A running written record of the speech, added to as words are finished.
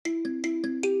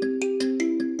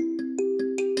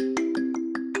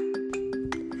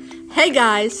Hey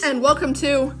guys, And welcome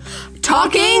to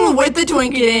Talking with the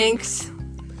Twinkie Dinks.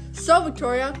 So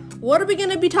Victoria, what are we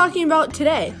going to be talking about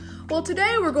today? Well,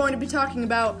 today we're going to be talking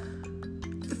about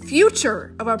the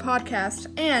future of our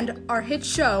podcast and our hit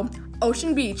show,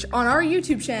 Ocean Beach, on our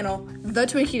YouTube channel, The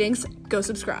Twinkie Dinks. Go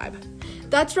subscribe.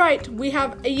 That's right, we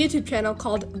have a YouTube channel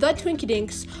called The Twinkie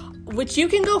Dinks, which you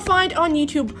can go find on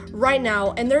YouTube right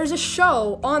now, and there's a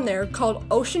show on there called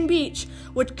Ocean Beach,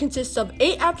 which consists of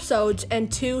 8 episodes and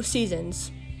 2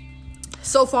 seasons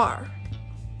so far.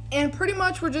 And pretty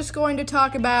much we're just going to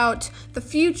talk about the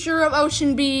future of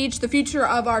Ocean Beach, the future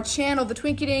of our channel, The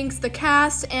Twinkie Dinks, the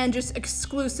cast, and just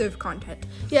exclusive content.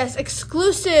 Yes,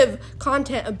 exclusive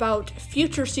content about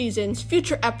future seasons,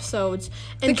 future episodes,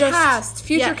 and The cast,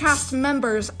 future yes. cast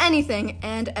members, anything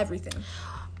and everything.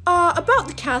 About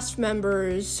the cast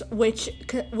members, which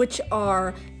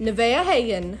are Nevaeh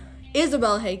Hagen,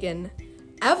 Isabel Hagen,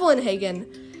 Evelyn Hagen,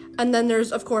 and then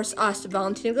there's, of course, us,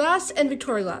 Valentina Glass and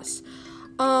Victoria Glass.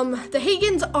 The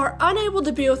Hagens are unable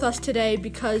to be with us today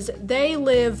because they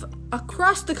live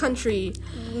across the country.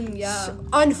 So,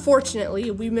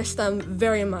 unfortunately, we miss them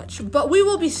very much. But we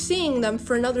will be seeing them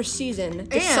for another season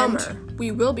this summer.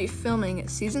 We will be filming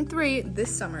season 3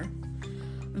 this summer.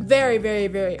 Very, very,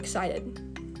 very excited.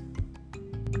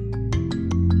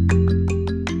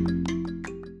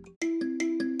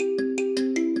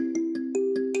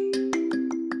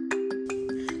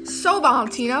 So,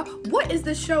 Valentina, what is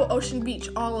this show Ocean Beach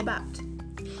all about?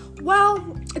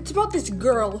 Well, it's about this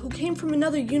girl who came from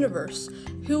another universe,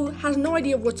 who has no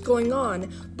idea what's going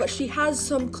on, but she has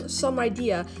some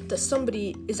idea that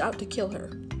somebody is out to kill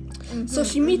her. So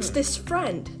she meets this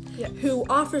friend who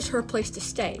offers her a place to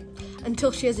stay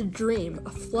until she has a dream,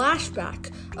 a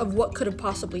flashback of what could have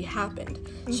possibly happened.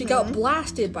 She got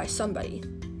blasted by somebody.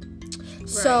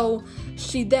 So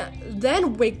she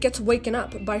then gets waken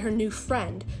up by her new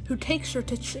friend, who takes her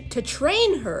to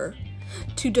train her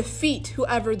to defeat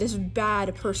whoever this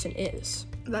bad person is.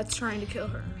 That's trying to kill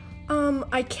her.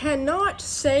 I cannot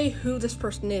say who this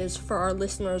person is for our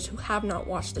listeners who have not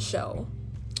watched the show,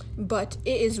 but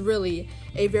it is really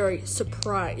a very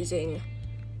surprising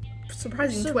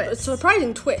twist.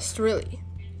 Surprising twist, really.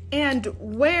 And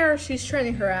where she's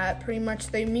training her at, pretty much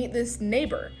they meet this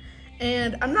neighbor.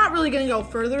 And I'm not really going to go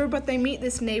further, but they meet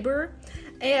this neighbor,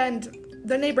 and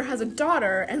the neighbor has a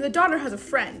daughter, and the daughter has a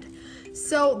friend.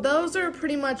 So those are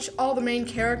pretty much all the main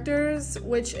characters,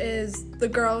 which is the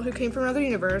girl who came from another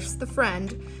universe, the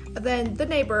friend, and then the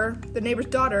neighbor's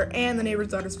daughter, and the neighbor's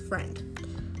daughter's friend.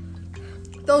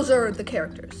 Those are the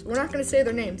characters. We're not going to say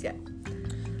their names yet.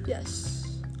 Yes.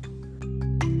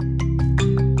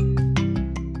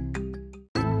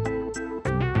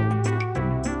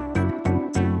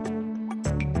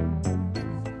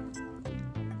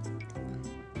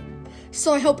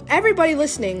 So I hope everybody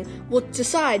listening will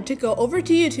decide to go over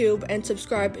to YouTube and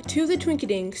subscribe to the Twinkie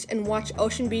Dinks and watch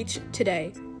Ocean Beach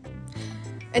today.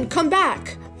 And come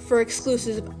back for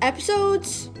exclusive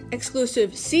episodes,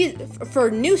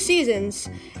 for new seasons,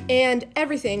 and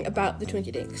everything about the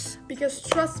Twinkie Dinks. Because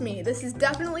trust me, this is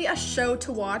definitely a show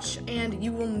to watch, and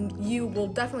you will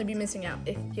definitely be missing out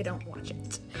if you don't watch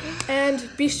it. And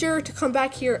be sure to come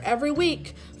back here every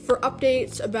week for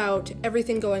updates about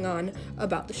everything going on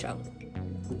about the show.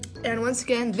 And once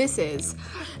again, this is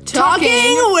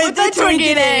Talking with the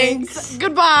Twinkie Dinks.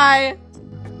 Goodbye.